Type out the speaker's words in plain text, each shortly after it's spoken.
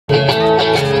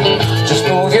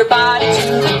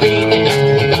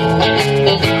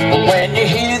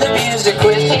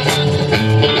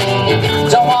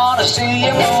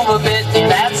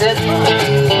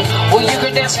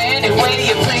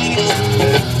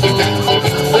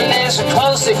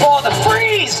closely for the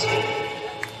freeze.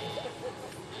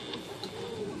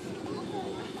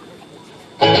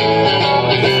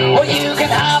 Well, you can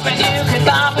hop and you can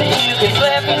bop and you can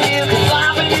flip and you can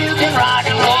flop and you can rock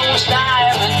and roll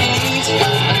style and ease.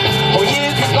 Well,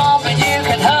 you can bump and you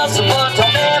can hustle, but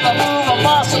don't ever move a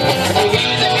muscle. When you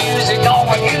hear the music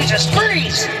going, you just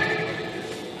freeze.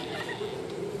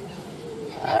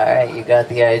 Alright, you got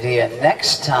the idea.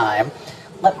 Next time,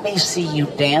 let me see you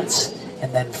dance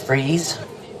and then freeze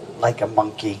like a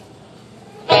monkey.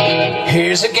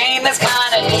 Here's a game that's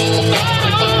kind of neat.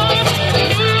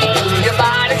 Move your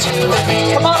body to the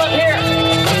beat. Come on up here.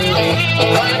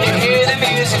 When you hear the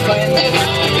music quit,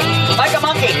 like a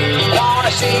monkey,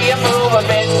 wanna see you move a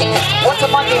bit. What's a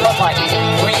monkey look like?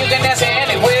 Well, you can dance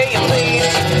any way you please.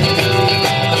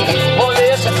 Well,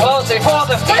 listen closely for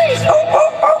the freeze. Ooh,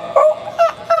 ooh, ooh, ooh.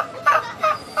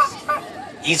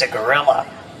 He's a gorilla.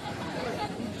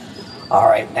 All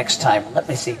right, next time, let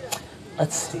me see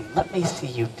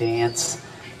you dance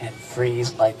and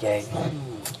freeze like a,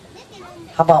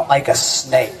 how about like a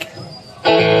snake?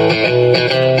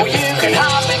 Well, you can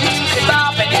hop and you can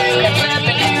bop and you can flip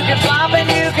and you can flop and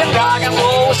you can rock and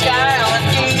roll style and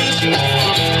ease.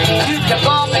 You can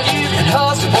bump and you can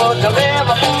hustle, but don't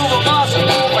ever move a muscle.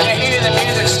 When you hear the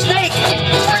music, snake,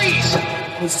 freeze.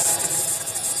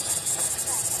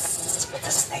 What does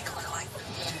a snake look like?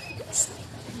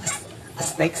 A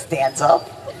snake stands up.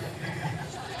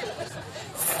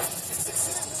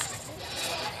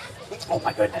 Oh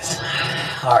my goodness.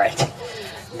 All right.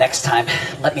 Next time,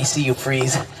 let me see you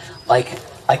freeze like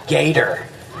a gator.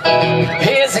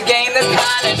 Here's a game that's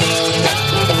kind of neat.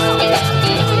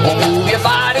 We'll move your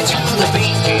body to the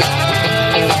beat.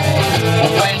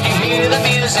 When you hear the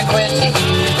music quit,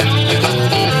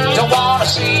 don't want to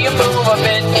see you move a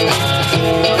bit.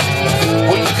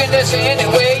 Well, you can dance any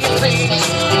way you please.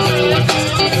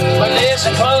 But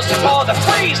listen closely for the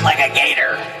freeze like a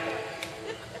gator.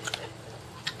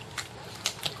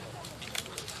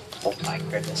 Oh my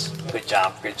goodness. Good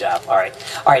job, good job. All right,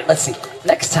 let's see.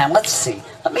 Next time, let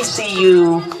me see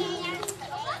you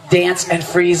dance and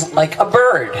freeze like a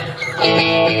bird. Well,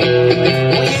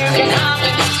 you can hop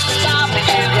and you can stop and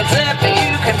you can flip and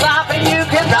you can flop and you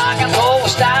can rock and roll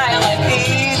style and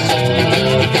ease.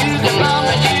 You can bump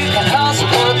and you can hustle,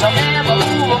 but don't ever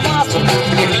move a muscle.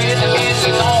 You hear the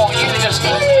music on, you just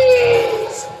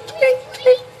freeze.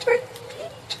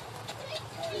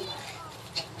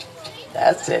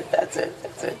 That's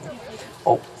it.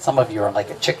 Oh, some of you are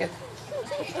like a chicken.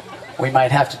 We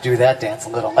might have to do that dance a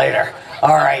little later.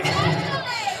 All right,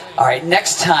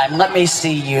 next time, let me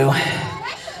see you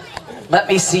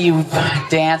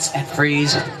dance and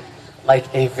freeze like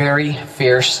a very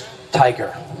fierce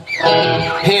tiger.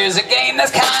 Here's a game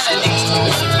that's kind of neat.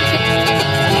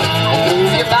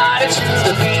 Move your body to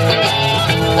the beat.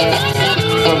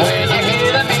 But when you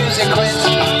hear the music quit,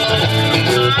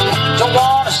 don't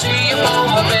want to see you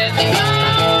move a bit.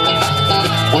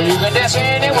 Well, you can dance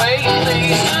any way you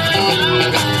please.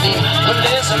 But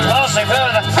listen closely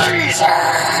for the freezer.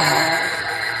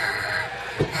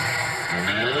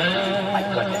 My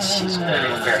goodness, she's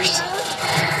very fierce.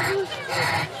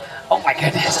 Oh my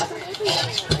goodness.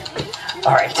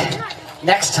 All right,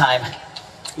 next time,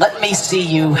 let me see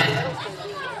you.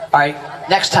 All right,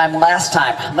 last time,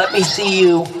 let me see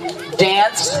you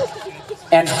dance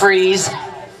and freeze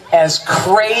as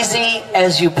crazy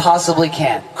as you possibly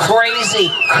can.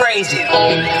 Crazy.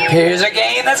 Here's a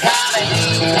game that's kind of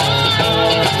neat.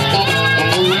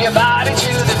 Move your body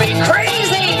to the beat.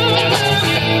 Crazy.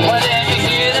 Well, then you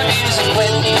hear the music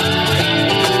quit.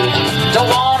 Don't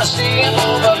want to see you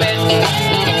move a bit.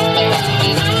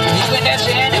 You can dance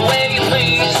any way you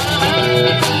please.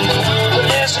 But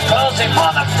listen closely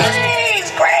for the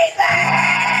freeze. Crazy.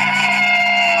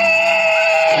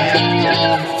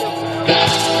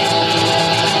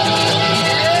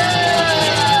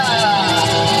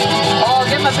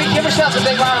 Give yourselves a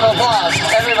big round of applause,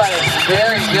 everybody.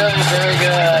 Very good.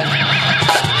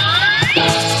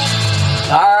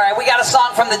 All right, we got a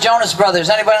song from the Jonas Brothers.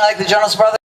 Anybody like the Jonas Brothers?